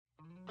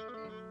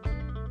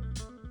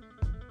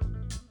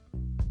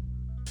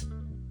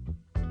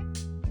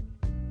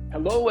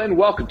Hello and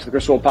welcome to the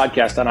Chris World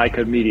Podcast on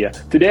iCode Media.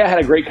 Today I had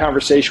a great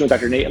conversation with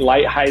Dr. Nate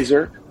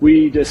Lighthizer.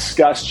 We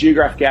discussed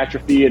geographic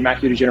atrophy and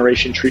macular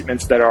degeneration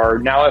treatments that are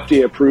now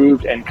FDA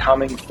approved and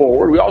coming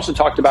forward. We also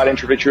talked about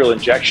intravitreal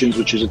injections,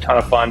 which is a ton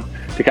of fun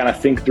to kind of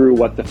think through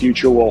what the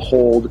future will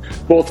hold,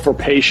 both for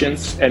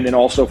patients and then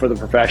also for the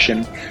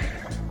profession.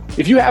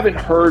 If you haven't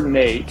heard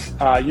Nate,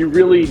 you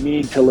really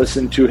need to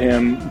listen to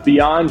him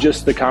beyond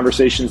just the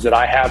conversations that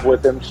I have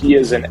with him. He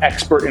is an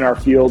expert in our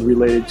field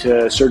related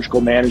to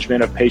surgical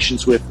management of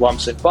patients with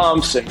lumps and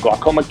bumps and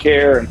glaucoma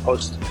care and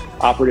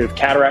post-operative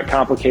cataract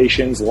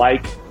complications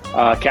like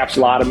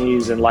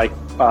capsulotomies and like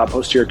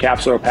posterior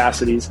capsular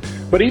opacities.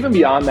 But even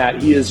beyond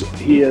that, he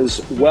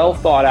is well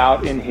thought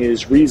out in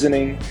his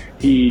reasoning.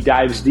 He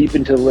dives deep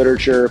into the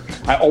literature.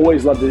 I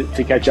always love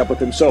to catch up with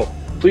him. So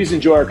please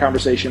enjoy our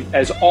conversation.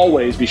 As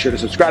always, be sure to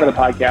subscribe to the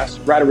podcast,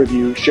 write a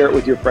review, share it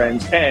with your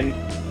friends, and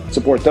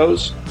support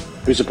those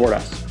who support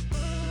us.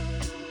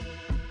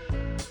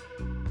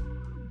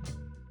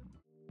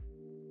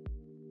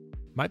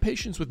 My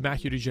patients with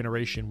macular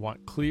degeneration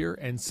want clear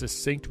and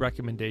succinct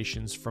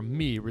recommendations from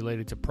me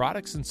related to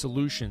products and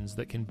solutions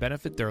that can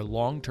benefit their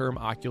long-term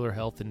ocular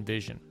health and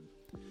vision.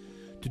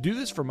 To do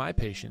this for my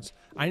patients,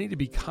 I need to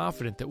be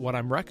confident that what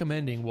I'm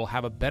recommending will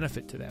have a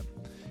benefit to them.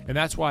 And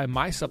that's why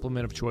my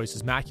supplement of choice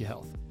is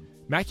MacuHealth.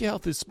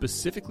 MacuHealth is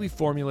specifically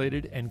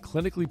formulated and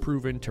clinically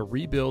proven to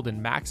rebuild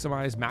and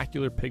maximize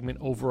macular pigment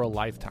over a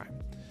lifetime.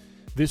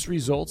 This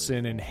results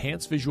in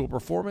enhanced visual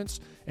performance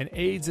and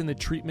aids in the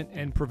treatment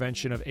and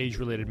prevention of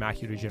age-related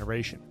macular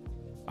degeneration.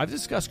 I've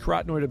discussed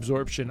carotenoid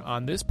absorption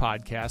on this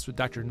podcast with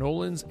Dr.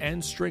 Nolans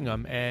and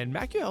Stringham, and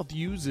MacuHealth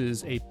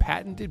uses a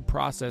patented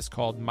process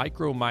called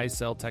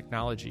micromicelle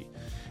technology.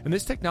 And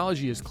this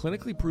technology is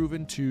clinically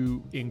proven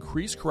to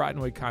increase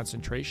carotenoid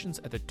concentrations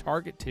at the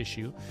target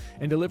tissue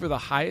and deliver the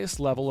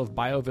highest level of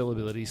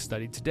bioavailability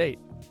studied to date.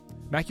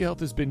 MacuHealth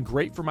has been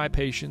great for my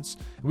patients.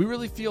 We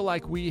really feel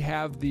like we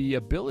have the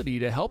ability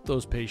to help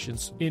those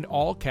patients in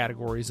all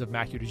categories of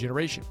macular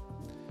degeneration.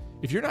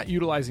 If you're not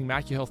utilizing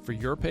MacuHealth for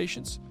your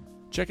patients,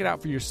 check it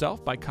out for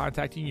yourself by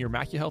contacting your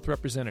MacuHealth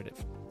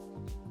representative.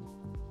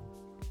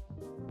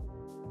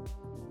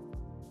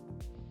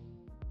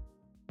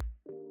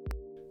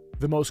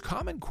 The most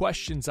common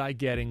questions I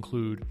get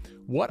include,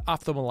 what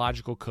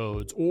ophthalmological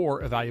codes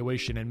or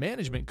evaluation and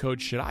management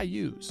codes should I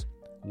use?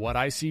 What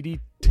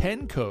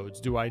ICD-10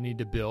 codes do I need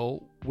to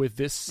bill with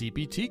this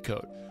CPT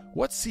code?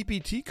 What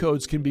CPT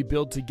codes can be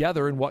billed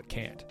together and what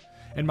can't?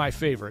 And my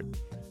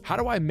favorite, how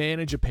do I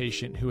manage a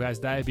patient who has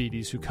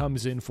diabetes who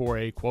comes in for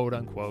a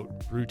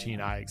quote-unquote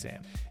routine eye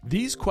exam?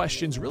 These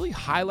questions really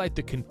highlight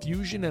the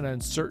confusion and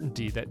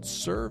uncertainty that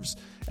serves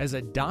as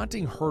a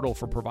daunting hurdle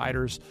for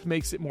providers,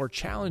 makes it more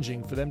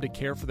challenging for them to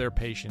care for their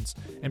patients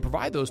and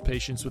provide those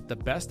patients with the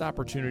best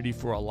opportunity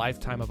for a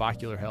lifetime of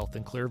ocular health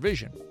and clear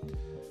vision.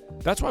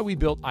 That's why we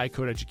built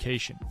iCode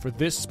Education for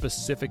this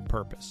specific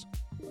purpose.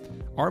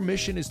 Our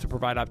mission is to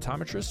provide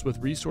optometrists with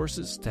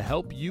resources to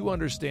help you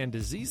understand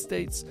disease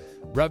states,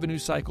 revenue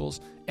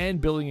cycles, and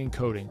billing and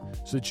coding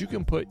so that you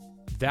can put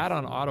that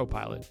on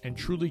autopilot and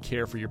truly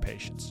care for your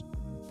patients.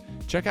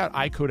 Check out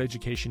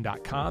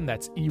iCodeEducation.com.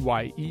 That's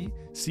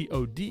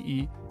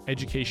EYECODE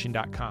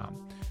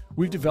education.com.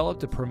 We've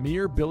developed a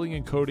premier billing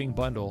and coding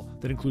bundle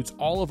that includes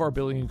all of our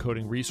billing and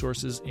coding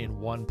resources in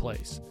one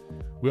place.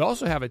 We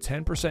also have a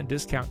 10%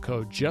 discount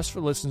code just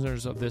for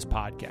listeners of this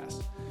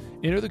podcast.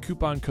 Enter the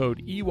coupon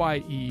code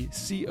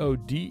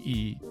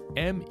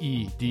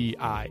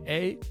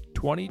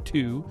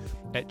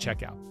EYECODEMEDIA22 at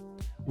checkout.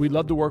 We'd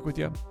love to work with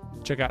you.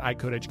 Check out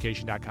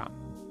iCodeEducation.com.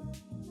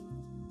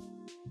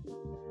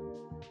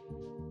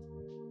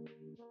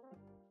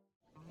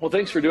 Well,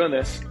 thanks for doing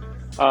this.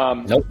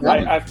 No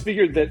problem. I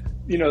figured that,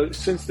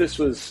 since this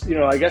was,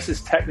 I guess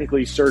it's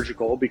technically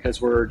surgical because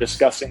we're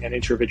discussing an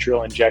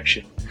intravitreal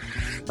injection,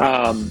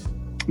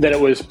 that it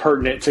was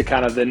pertinent to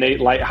kind of the Nate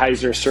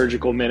Lighthizer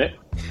surgical minute.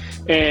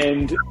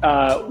 And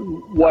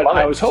what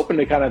I was hoping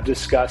to kind of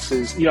discuss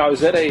is, I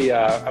was at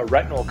a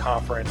retinal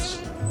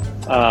conference.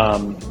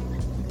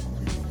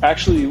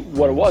 Actually,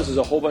 what it was is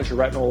a whole bunch of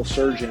retinal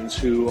surgeons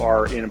who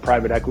are in a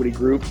private equity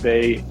group.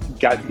 They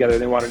got together.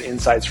 They wanted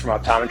insights from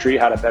optometry,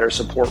 how to better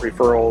support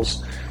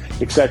referrals,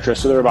 etc.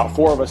 So there were about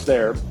 4 of us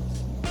there.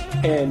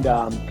 And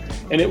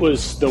it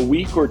was the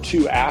week or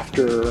two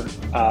after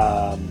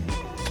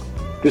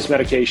this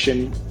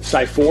medication,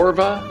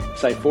 Syforva.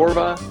 Do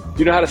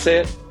you know how to say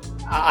it?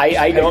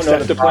 I don't know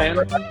the plan.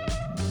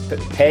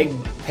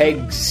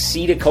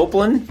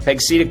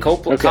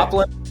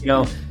 Pegcetacoplan.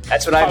 Okay.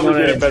 That's what I've known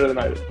it better than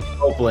I do.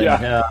 Copeland.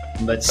 Yeah.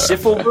 But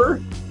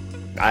Syfilver?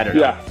 I don't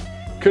know. Yeah,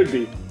 could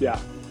be. Yeah.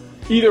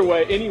 Either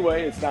way,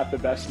 anyway, it's not the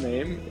best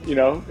name,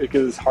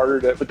 because it's harder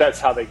to, but that's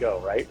how they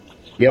go, right?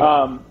 Yep.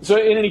 So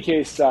in any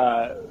case,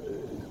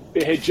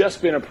 it had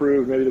just been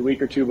approved maybe the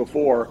week or two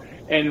before.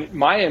 And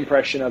my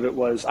impression of it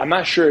was, I'm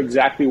not sure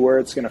exactly where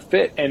it's going to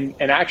fit. And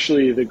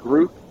actually the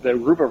group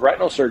of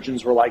retinal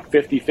surgeons were like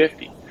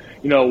 50-50.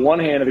 One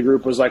hand of the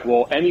group was like,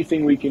 well,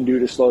 anything we can do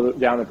to slow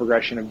down the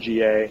progression of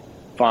GA,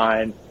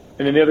 fine.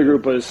 And then the other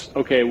group was,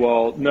 okay,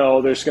 well,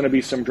 no, there's going to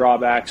be some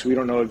drawbacks. We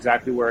don't know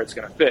exactly where it's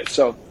going to fit.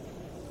 So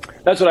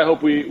that's what I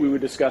hope we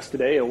would discuss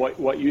today, and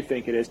what you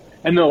think it is.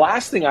 And the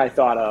last thing I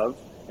thought of,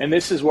 and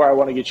this is where I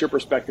want to get your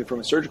perspective from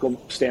a surgical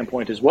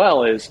standpoint as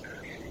well, is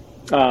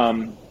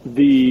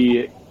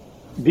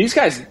these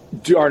guys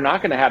are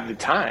not going to have the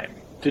time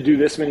to do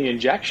this many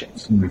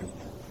injections. Mm-hmm.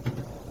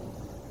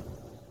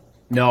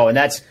 No, and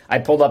I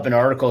pulled up an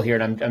article here,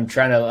 and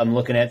I'm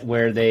looking at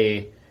where did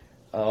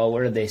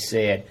they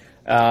say it?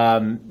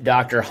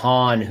 Dr.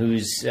 Hahn,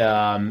 who's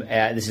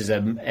this is a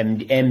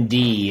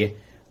MD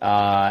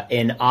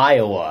in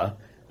Iowa,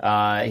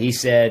 he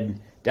said,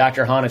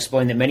 Dr. Hahn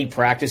explained that many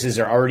practices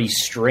are already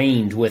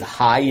strained with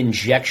high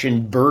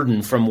injection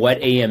burden from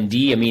wet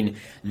AMD. I mean,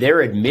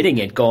 they're admitting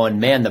it, going,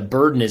 man, the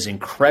burden is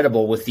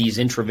incredible with these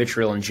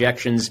intravitreal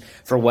injections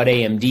for wet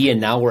AMD, and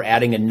now we're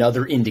adding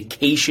another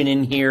indication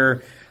in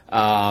here.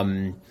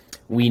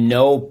 We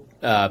know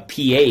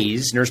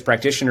PAs, nurse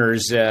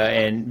practitioners,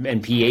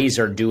 and PAs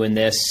are doing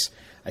this.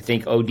 I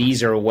think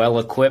ODs are well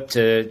equipped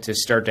to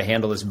start to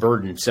handle this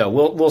burden. So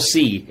we'll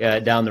see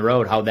down the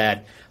road how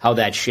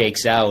that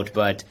shakes out.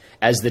 But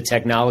as the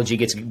technology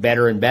gets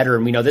better and better,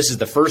 and we know this is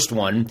the first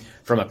one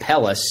from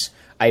Apellis,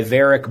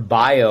 Iveric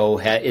Bio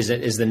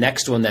is the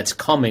next one that's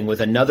coming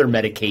with another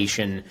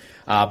medication,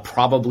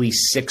 probably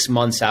 6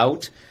 months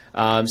out.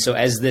 So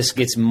as this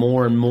gets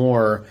more and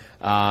more,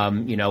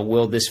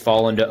 will this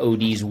fall into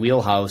OD's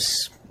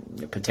wheelhouse?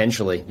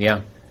 Potentially,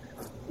 yeah.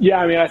 Yeah,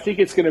 I mean, I think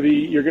it's going to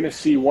be, you're going to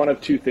see one of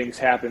two things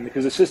happen,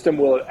 because the system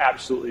will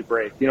absolutely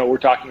break. We're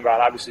talking about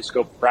obviously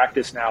scope of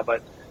practice now,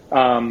 but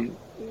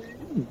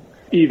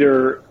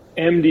either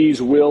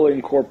MDs will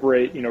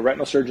incorporate,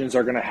 retinal surgeons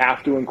are going to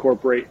have to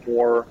incorporate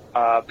more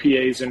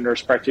PAs and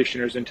nurse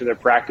practitioners into their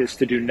practice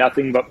to do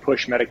nothing but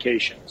push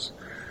medications.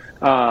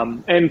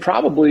 And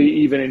probably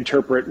even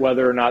interpret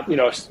whether or not,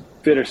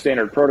 fit a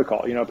standard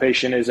protocol. A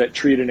patient is at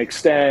treat and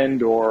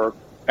extend, or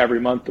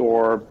every month,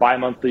 or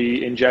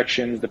bi-monthly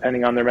injections,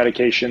 depending on their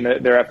medication,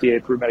 their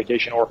FDA-approved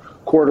medication, or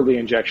quarterly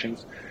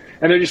injections.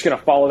 And they're just going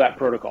to follow that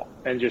protocol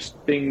and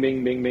just bing,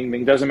 bing, bing, bing,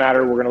 bing. Doesn't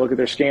matter. We're going to look at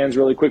their scans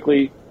really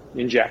quickly,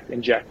 inject.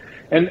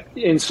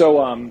 And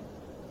so,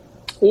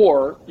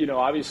 or,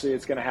 obviously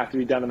it's going to have to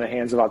be done in the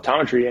hands of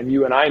optometry. And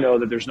you and I know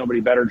that there's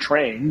nobody better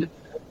trained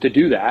to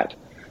do that.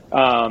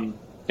 And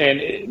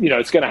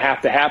it's going to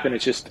have to happen.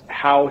 It's just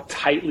how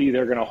tightly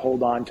they're going to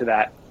hold on to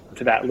that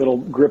little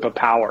grip of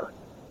power.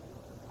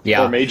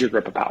 Yeah. Or major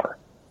grip of power.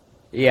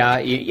 Yeah,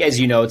 as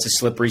you know, it's a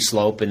slippery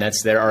slope, and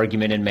that's their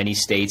argument in many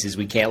states, is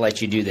we can't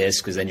let you do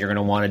this because then you're going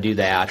to want to do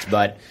that.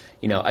 But,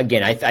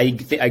 again, I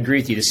agree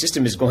with you. The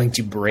system is going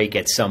to break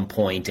at some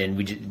point, and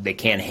they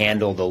can't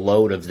handle the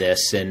load of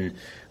this. And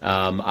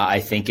I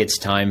think it's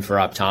time for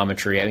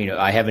optometry.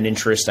 I have an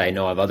interest. I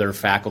know I have other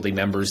faculty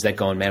members that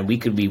go, man, we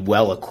could be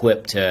well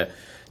equipped to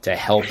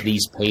help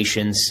these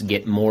patients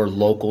get more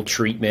local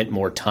treatment,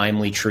 more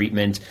timely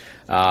treatment.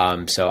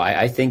 So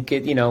I think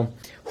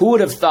who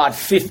would have thought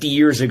 50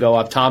 years ago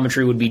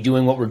optometry would be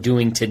doing what we're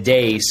doing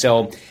today?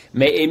 So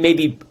it may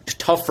be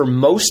tough for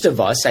most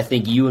of us. I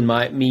think you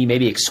and me may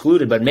be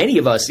excluded, but many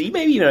of us,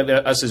 maybe even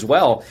us as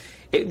well,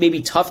 it may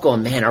be tough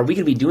going, man, are we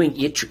going to be doing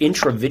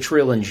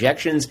intravitreal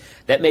injections?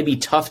 That may be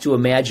tough to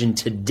imagine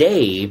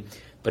today,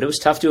 but it was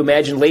tough to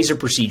imagine laser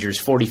procedures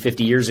 40,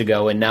 50 years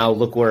ago, and now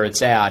look where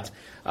it's at.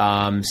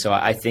 So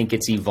I think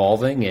it's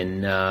evolving,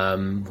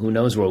 and who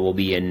knows where we'll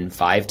be in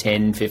 5,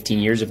 10, 15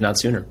 years, if not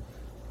sooner.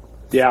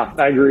 Yeah,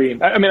 I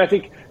agree. I mean, I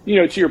think,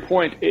 to your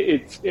point,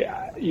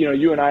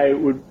 you and I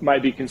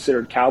might be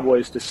considered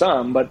cowboys to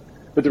some, but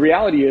the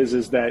reality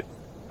is that,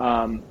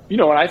 when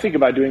I think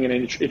about doing an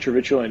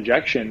intravitreal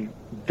injection,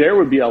 there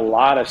would be a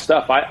lot of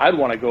stuff. I'd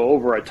want to go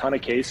over a ton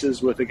of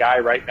cases with a guy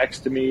right next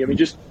to me. I mean,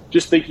 just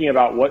thinking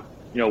about what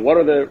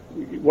are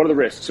the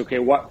risks?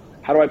 Okay,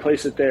 how do I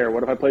place it there?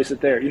 What if I place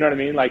it there? You know what I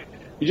mean? Like,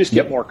 you just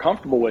get more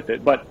comfortable with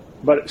it.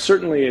 But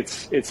certainly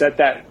it's at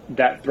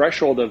that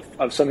threshold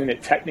of something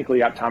that technically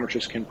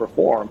optometrists can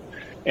perform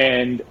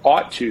and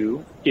ought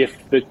to, if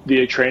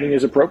the training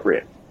is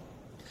appropriate.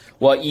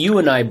 Well, you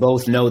and I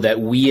both know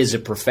that we as a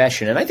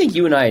profession, and I think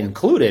you and I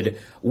included,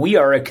 we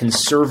are a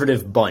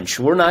conservative bunch.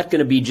 We're not going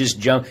to be just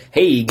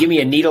hey, give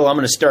me a needle, I'm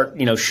going to start,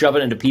 shove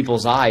it into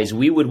people's eyes.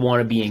 We would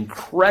want to be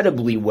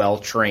incredibly well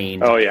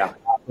trained. Oh, yeah.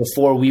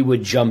 Before we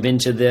would jump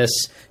into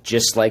this,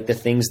 just like the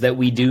things that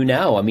we do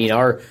now. I mean,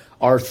 our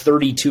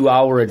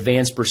 32-hour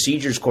advanced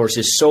procedures course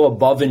is so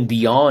above and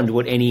beyond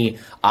what any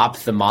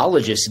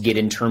ophthalmologists get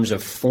in terms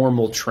of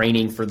formal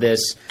training for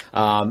this.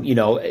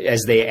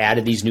 As they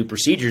added these new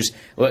procedures,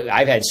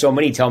 I've had so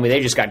many tell me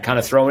they just got kind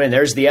of thrown in.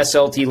 There's the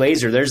SLT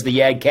laser, there's the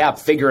YAG cap,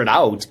 figure it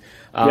out.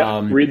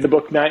 Read the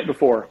book night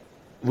before.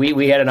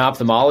 We had an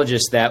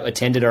ophthalmologist that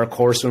attended our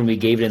course when we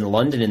gave it in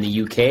London in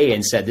the UK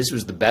and said this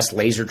was the best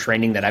laser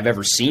training that I've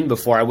ever seen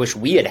before. I wish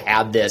we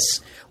had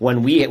this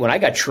when I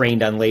got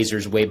trained on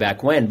lasers way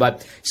back when.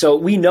 But so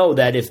we know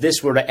that if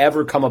this were to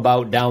ever come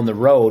about down the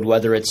road,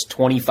 whether it's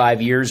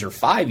 25 years or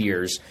 5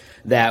 years,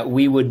 that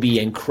we would be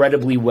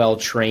incredibly well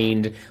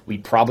trained. We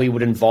probably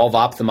would involve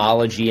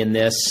ophthalmology in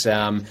this.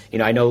 I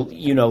know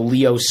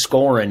Leo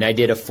Scorin. I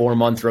did a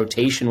 4-month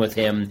rotation with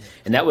him,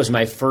 and that was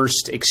my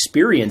first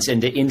experience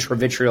into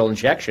intravitreal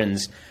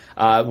injections,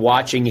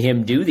 watching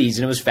him do these,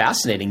 and it was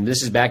fascinating.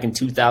 This is back in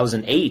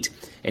 2008,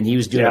 and he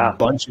was doing a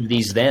bunch of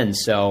these then.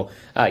 So,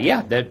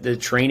 the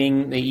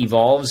training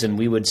evolves, and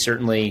we would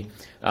certainly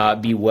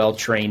be well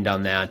trained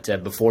on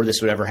that before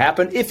this would ever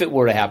happen, if it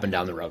were to happen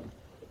down the road.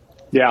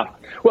 Yeah.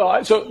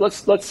 Well, so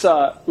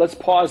let's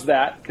pause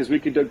that, because we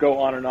could go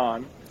on and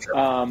on.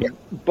 Sure.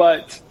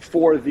 But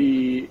for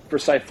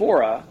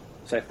Syphora,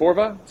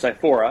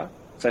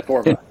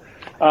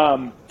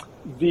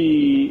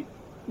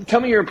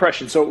 tell me your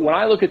impression. So when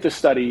I look at this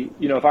study,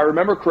 if I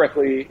remember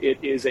correctly,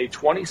 it is a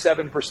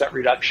 27%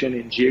 reduction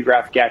in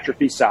geographic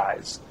atrophy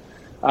size.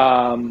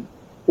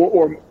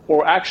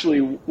 Or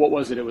actually, what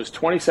was it? It was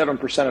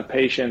 27% of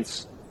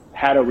patients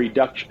had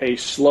a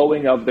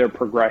slowing of their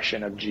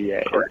progression of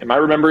GA. Am I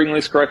remembering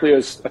this correctly? It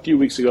was a few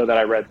weeks ago that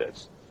I read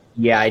this.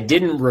 Yeah, it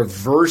didn't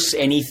reverse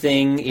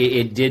anything.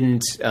 It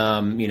didn't,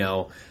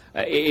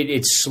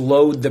 it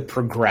slowed the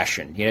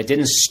progression. It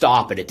didn't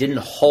stop it. It didn't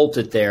halt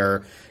it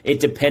there. It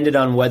depended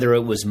on whether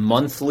it was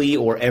monthly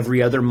or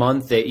every other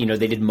month. They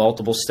did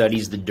multiple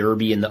studies, the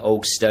Derby and the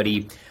Oak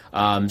study.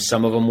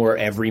 Some of them were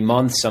every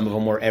month. Some of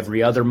them were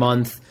every other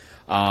month.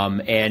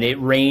 And it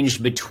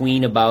ranged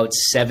between about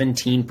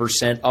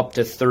 17% up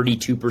to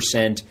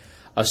 32%,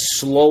 a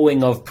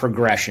slowing of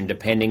progression,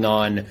 depending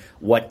on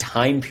what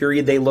time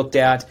period they looked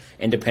at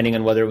and depending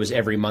on whether it was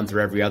every month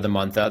or every other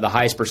month. The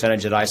highest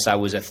percentage that I saw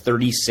was a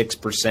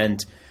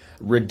 36%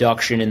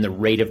 reduction in the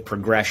rate of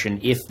progression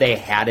if they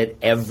had it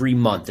every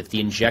month, if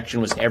the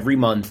injection was every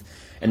month,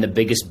 and the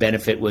biggest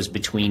benefit was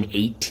between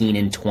 18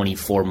 and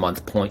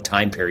 24-month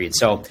time period.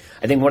 So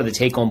I think one of the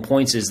take-home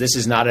points is this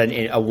is not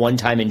a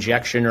one-time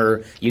injection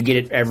or you get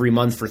it every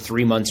month for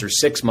 3 months or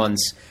 6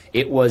 months.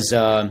 It was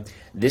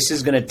this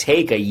is going to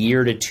take a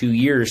year to 2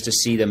 years to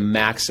see the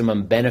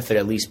maximum benefit,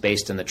 at least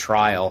based on the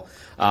trial.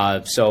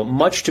 So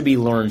much to be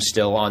learned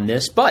still on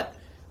this, but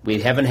we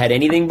haven't had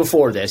anything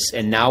before this,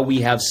 and now we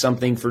have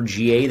something for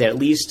GA that at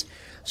least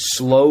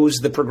slows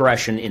the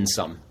progression in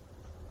some.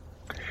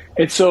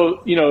 And so,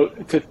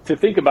 to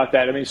think about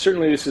that, I mean,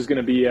 certainly this is going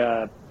to be,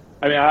 I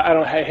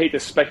hate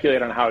to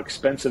speculate on how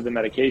expensive the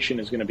medication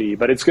is going to be,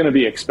 but it's going to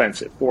be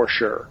expensive for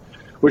sure,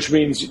 which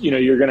means,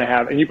 you're going to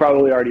have, and you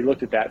probably already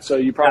looked at that. So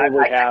you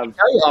probably have. I can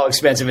tell you how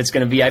expensive it's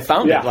going to be. I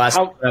found it last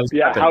time.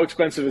 How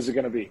expensive is it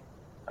going to be?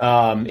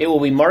 It will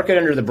be marketed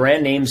under the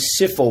brand name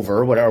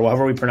Syfover,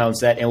 however we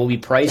pronounce that, and will be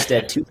priced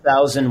at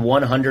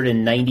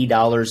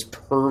 $2,190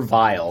 per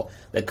vial.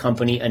 The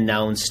company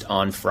announced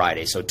on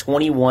Friday, so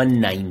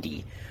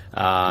 $2,190.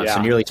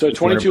 So nearly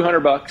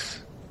 $2,200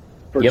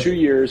 for 2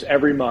 years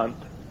every month.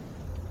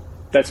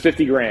 That's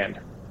 $50,000,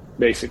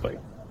 basically.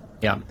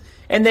 Yeah.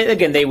 And then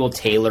again, they will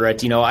tailor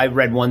it. I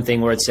read one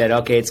thing where it said,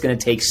 okay, it's going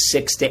to take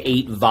 6 to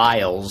 8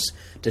 vials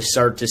to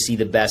start to see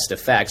the best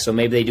effect. So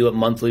maybe they do it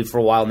monthly for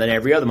a while and then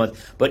every other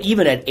month. But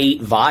even at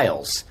 8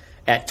 vials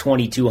at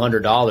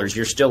 $2,200,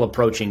 you're still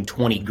approaching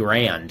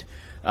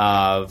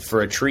 $20,000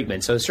 for a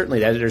treatment. So certainly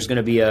there's going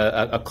to be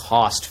a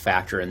cost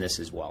factor in this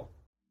as well.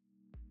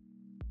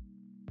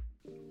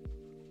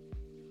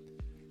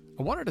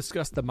 I want to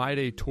discuss the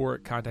MyDay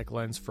toric contact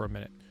lens for a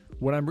minute.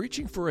 When I'm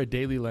reaching for a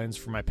daily lens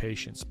for my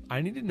patients,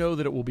 I need to know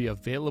that it will be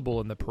available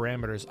in the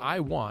parameters I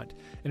want,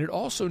 and it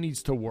also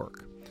needs to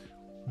work.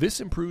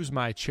 This improves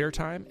my chair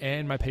time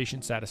and my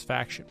patient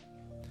satisfaction.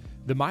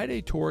 The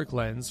MyDay toric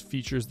lens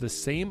features the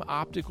same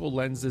optical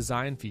lens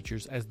design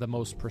features as the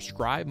most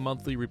prescribed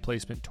monthly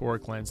replacement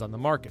toric lens on the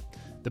market,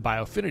 the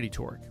Biofinity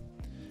toric.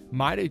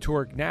 MyDay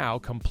toric now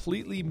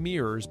completely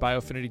mirrors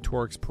Biofinity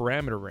toric's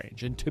parameter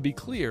range, and to be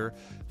clear,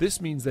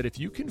 this means that if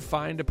you can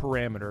find a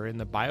parameter in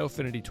the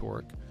Biofinity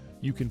toric,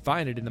 you can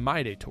find it in the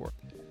MyDay toric.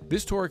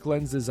 This toric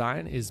lens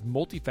design is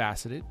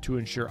multifaceted to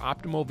ensure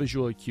optimal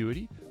visual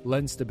acuity,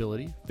 lens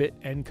stability, fit,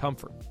 and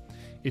comfort.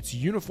 Its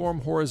uniform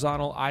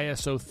horizontal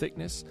ISO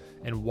thickness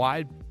and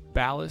wide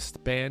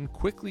ballast band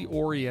quickly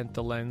orient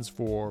the lens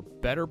for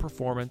better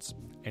performance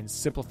and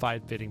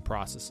simplified fitting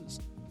processes.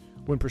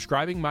 When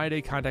prescribing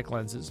MyDay contact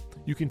lenses,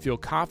 you can feel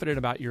confident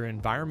about your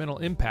environmental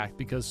impact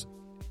because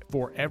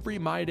for every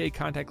MyDay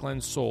contact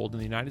lens sold in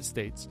the United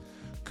States,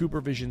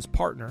 CooperVision's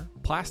partner,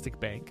 Plastic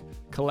Bank,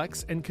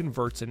 collects and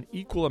converts an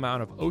equal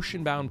amount of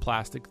ocean-bound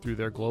plastic through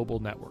their global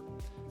network.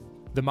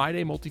 The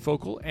MyDay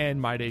multifocal and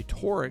MyDay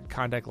toric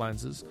contact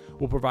lenses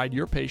will provide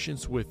your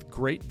patients with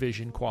great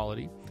vision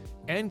quality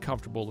and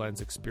comfortable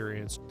lens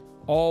experience,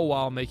 all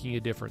while making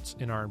a difference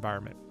in our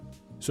environment.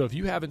 So if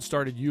you haven't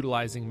started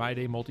utilizing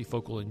MyDay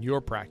multifocal in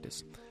your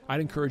practice,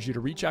 I'd encourage you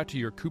to reach out to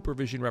your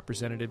CooperVision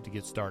representative to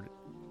get started.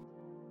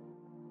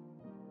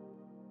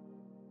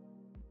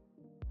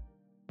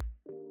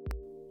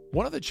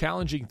 One of the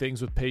challenging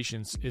things with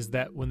patients is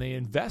that when they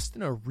invest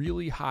in a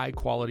really high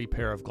quality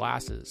pair of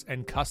glasses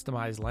and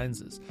customized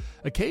lenses,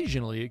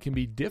 occasionally it can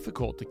be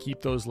difficult to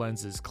keep those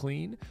lenses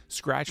clean,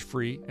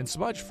 scratch-free, and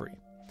smudge-free.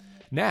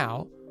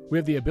 Now, We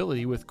have the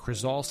ability with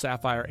Crizal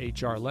Sapphire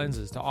HR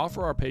lenses to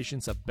offer our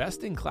patients a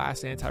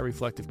best-in-class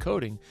anti-reflective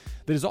coating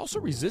that is also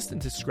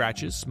resistant to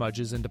scratches,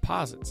 smudges, and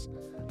deposits.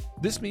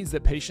 This means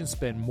that patients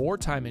spend more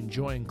time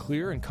enjoying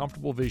clear and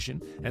comfortable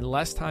vision and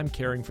less time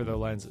caring for their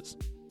lenses.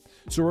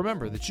 So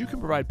remember that you can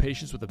provide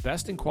patients with the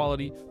best in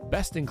quality,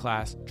 best in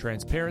class,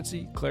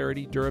 transparency,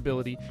 clarity,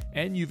 durability,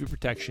 and UV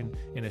protection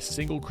in a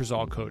single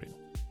Crizal coating.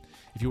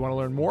 If you want to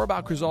learn more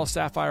about Crizal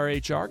Sapphire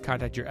HR,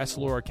 contact your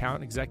Essilor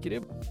account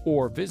executive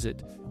or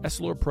visit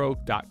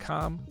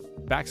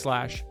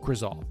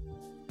essilorpro.com/Crizal.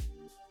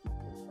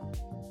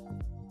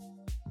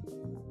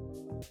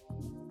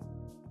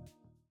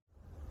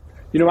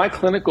 My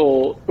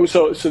clinical,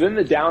 so then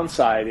the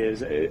downside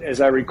is,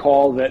 as I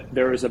recall, that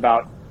there was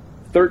about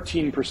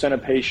 13%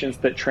 of patients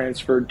that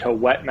transferred to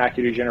wet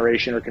macular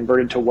degeneration or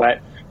converted to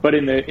wet, but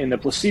in the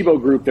placebo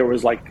group there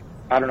was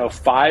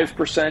 5%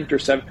 or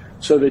 7%.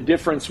 So the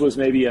difference was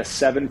maybe a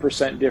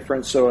 7%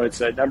 difference. So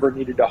it's a number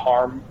needed to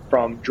harm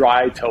from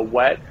dry to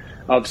wet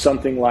of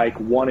something like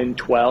 1 in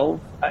 12,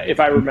 if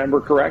I remember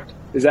correct.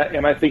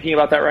 Am I thinking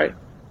about that right?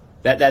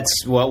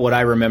 That's what I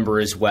remember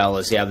as well.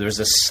 Is there's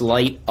a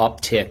slight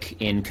uptick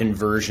in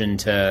conversion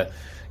to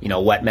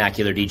wet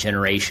macular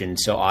degeneration.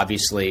 So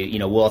obviously,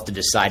 we'll have to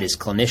decide as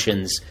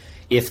clinicians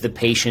if the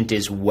patient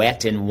is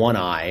wet in one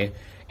eye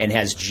and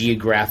has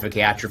geographic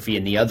atrophy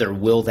in the other,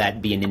 will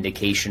that be an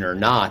indication or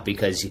not?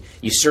 Because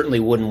you certainly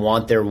wouldn't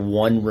want their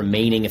one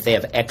remaining, if they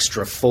have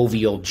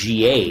extrafoveal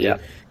GA, yeah,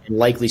 and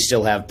likely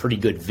still have pretty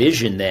good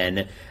vision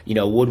then,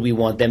 would we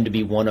want them to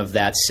be one of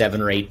that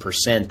 7 or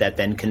 8% that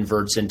then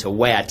converts into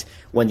wet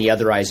when the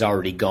other eye's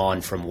already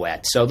gone from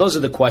wet? So those are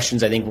the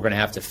questions I think we're going to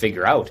have to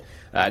figure out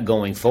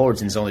going forward,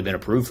 since it's only been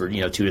approved for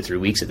 2 to 3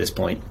 weeks at this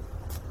point.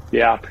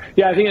 Yeah.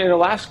 I think the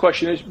last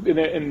question is,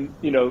 and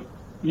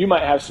you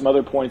might have some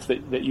other points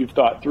that you've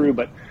thought through,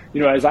 but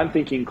as I'm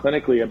thinking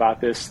clinically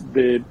about this,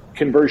 the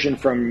conversion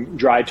from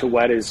dry to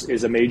wet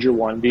is a major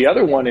one. The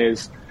other one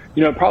is,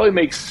 it probably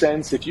makes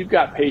sense if you've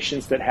got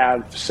patients that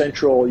have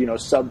central,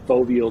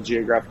 subfoveal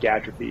geographic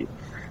atrophy,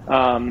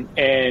 and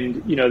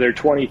they're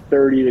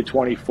 20/30 to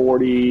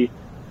 20/40,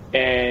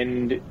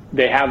 and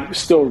they have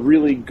still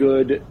really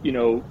good,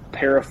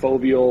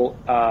 parafoveal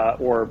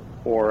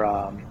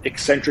or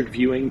eccentric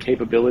viewing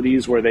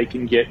capabilities where they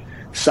can get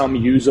some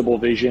usable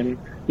vision.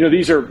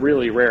 These are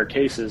really rare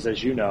cases,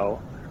 as you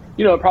know.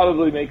 It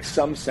probably makes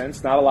some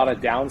sense, not a lot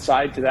of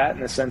downside to that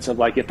in the sense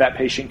of if that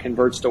patient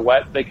converts to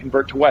wet, they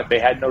convert to wet. They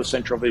had no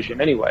central vision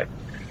anyway.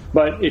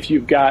 But if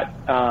you've got,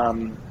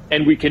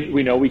 and we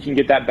know we can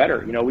get that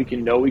better. We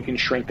can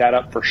shrink that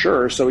up for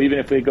sure. So even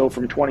if they go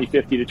from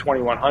 20/50 to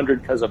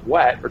 2100 because of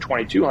wet, or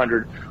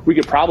 2200, we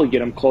could probably get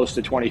them close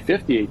to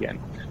 20/50 again.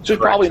 So there's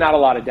probably not a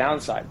lot of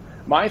downside.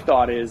 My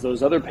thought is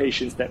those other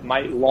patients that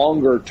might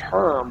longer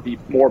term be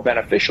more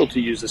beneficial to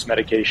use this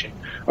medication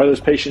are those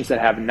patients that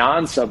have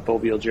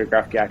non-subfoveal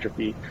geographic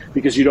atrophy,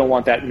 because you don't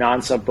want that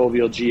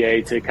non-subfoveal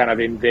GA to kind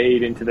of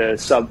invade into the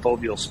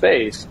subfoveal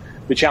space.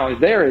 The challenge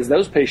there is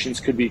those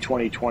patients could be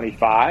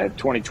 20/25,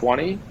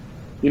 20/20.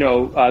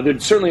 They're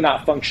certainly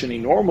not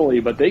functioning normally,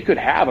 but they could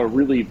have a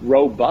really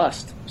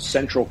robust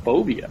central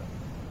fovea.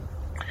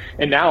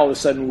 And now all of a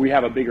sudden we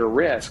have a bigger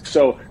risk.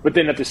 So, but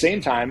then at the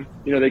same time,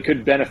 they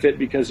could benefit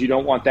because you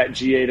don't want that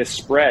GA to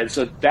spread.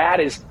 So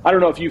that is, I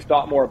don't know if you've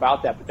thought more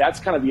about that, but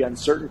that's kind of the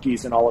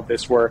uncertainties in all of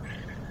this, where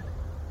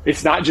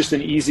it's not just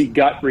an easy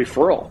gut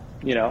referral,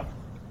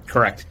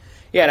 Correct.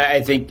 Yeah, and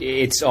I think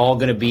it's all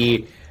going to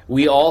be,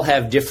 we all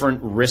have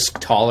different risk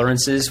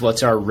tolerances.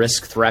 What's our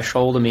risk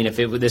threshold? I mean, if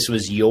this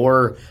was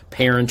your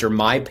parent or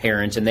my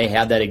parent and they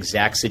had that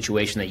exact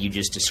situation that you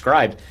just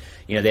described,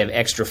 they have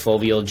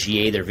extrafoveal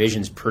GA, their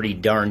vision's pretty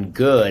darn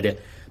good,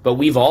 but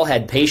we've all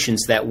had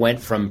patients that went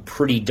from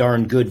pretty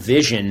darn good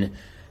vision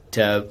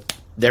to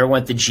there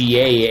went the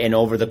GA, and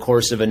over the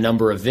course of a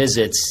number of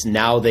visits,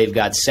 now they've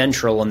got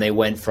central, and they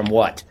went from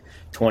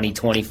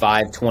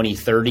 20/25,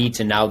 20/30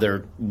 to now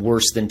they're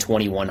worse than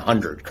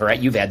 2100,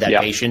 correct? You've had that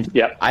patient.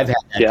 Yep. I've had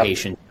that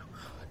patient.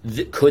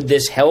 Could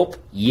this help?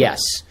 Yes.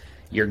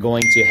 You're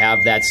going to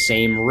have that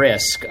same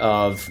risk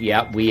of,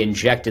 we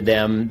injected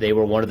them. They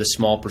were one of the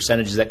small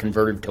percentages that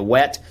converted to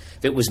wet.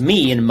 If it was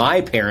me and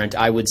my parent,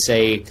 I would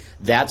say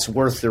that's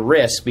worth the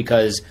risk,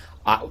 because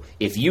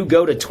if you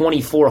go to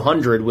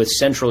 2400 with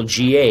central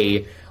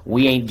GA,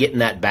 we ain't getting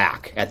that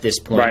back at this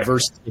point. Right.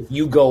 Versus if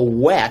you go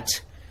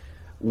wet,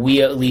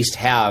 we at least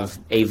have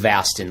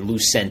Avastin,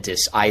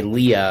 Lucentis,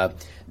 Eylea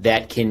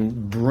that can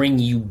bring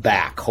you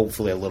back,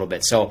 hopefully a little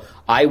bit. So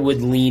I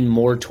would lean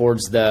more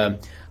towards the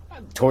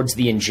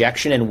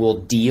injection, and we'll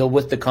deal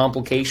with the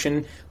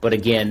complication. But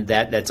again,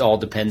 that's all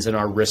depends on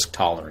our risk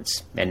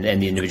tolerance and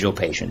the individual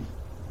patient.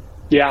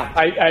 Yeah,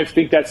 I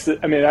think that's going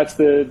to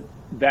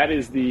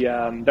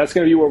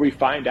be where we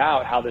find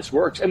out how this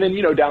works. And then,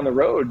 down the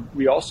road,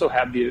 we also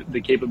have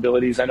the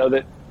capabilities. I know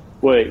that,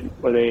 were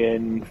they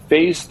in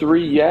phase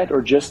 3 yet,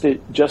 or just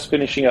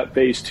finishing up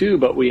phase 2?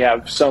 But we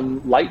have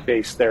some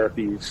light-based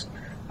therapies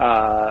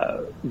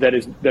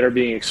that are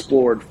being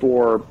explored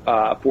for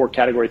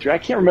category 3. I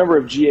can't remember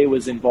if GA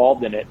was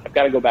involved in it. I've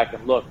got to go back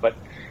and look, but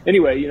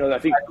anyway, I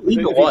think I believe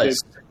it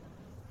was.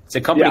 It's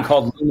a company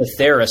called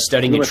Lumathera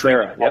studying a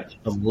treatment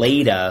of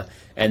LADA,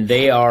 and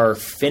they are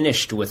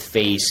finished with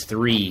phase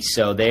 3.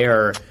 So they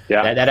are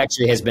that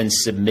actually has been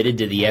submitted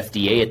to the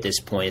FDA at this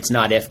point. It's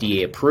not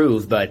FDA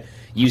approved, but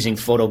using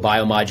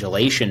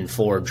photobiomodulation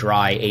for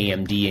dry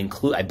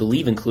AMD, I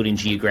believe including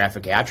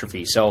geographic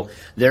atrophy. So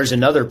there's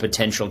another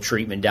potential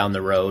treatment down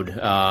the road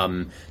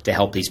to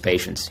help these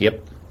patients.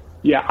 Yep.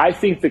 Yeah, I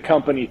think the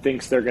company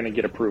thinks they're going to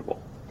get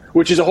approval,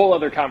 which is a whole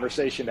other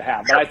conversation to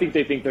have. But I think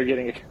they think they're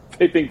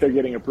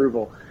getting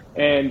approval,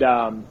 and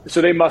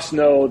so they must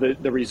know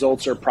that the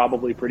results are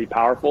probably pretty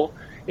powerful.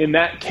 In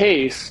that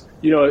case,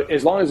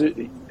 as long as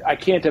I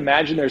can't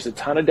imagine there's a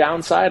ton of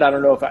downside. I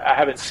don't know if I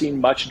haven't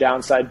seen much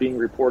downside being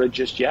reported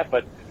just yet,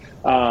 but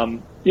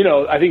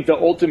I think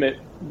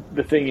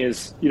the thing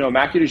is,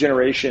 macular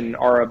degeneration,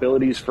 our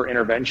abilities for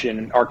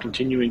intervention are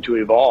continuing to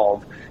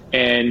evolve,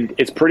 and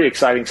it's pretty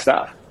exciting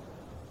stuff.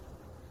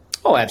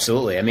 Oh,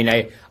 absolutely. I mean,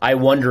 I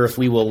wonder if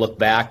we will look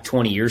back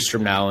 20 years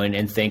from now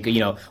and think,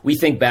 we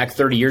think back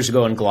 30 years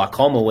ago in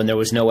glaucoma when there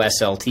was no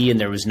SLT and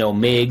there was no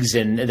MIGS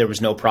and there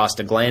was no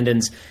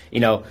prostaglandins,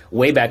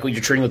 way back when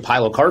you're treating with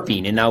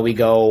pilocarpine. And now we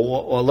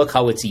go, well, look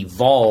how it's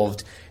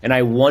evolved. And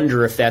I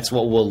wonder if that's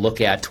what we'll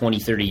look at 20,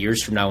 30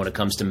 years from now when it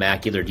comes to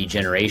macular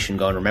degeneration,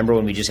 going, remember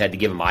when we just had to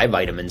give them eye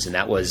vitamins and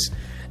that was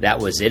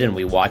it, and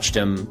we watched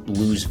them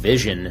lose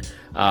vision.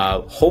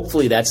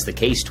 Hopefully that's the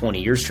case 20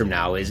 years from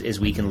now, is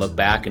we can look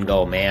back and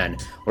go, man,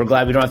 we're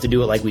glad we don't have to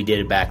do it like we did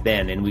it back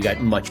then, and we got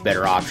much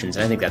better options.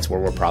 And I think that's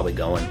where we're probably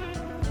going.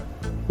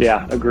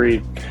 Yeah,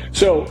 agreed.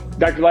 So,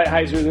 Dr.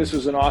 Lighthizer, this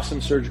was an awesome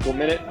surgical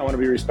minute. I want to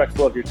be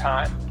respectful of your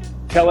time.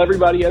 Tell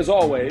everybody, as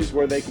always,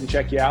 where they can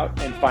check you out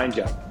and find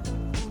you.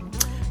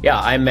 Yeah,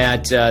 I'm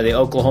at the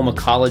Oklahoma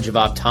College of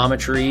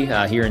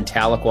Optometry here in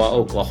Tahlequah,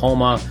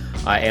 Oklahoma.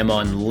 I am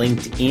on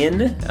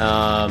LinkedIn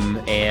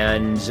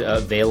and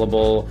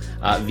available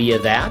via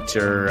that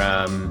or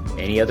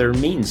any other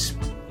means.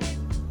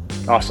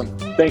 Awesome.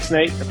 Thanks,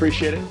 Nate.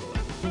 Appreciate it.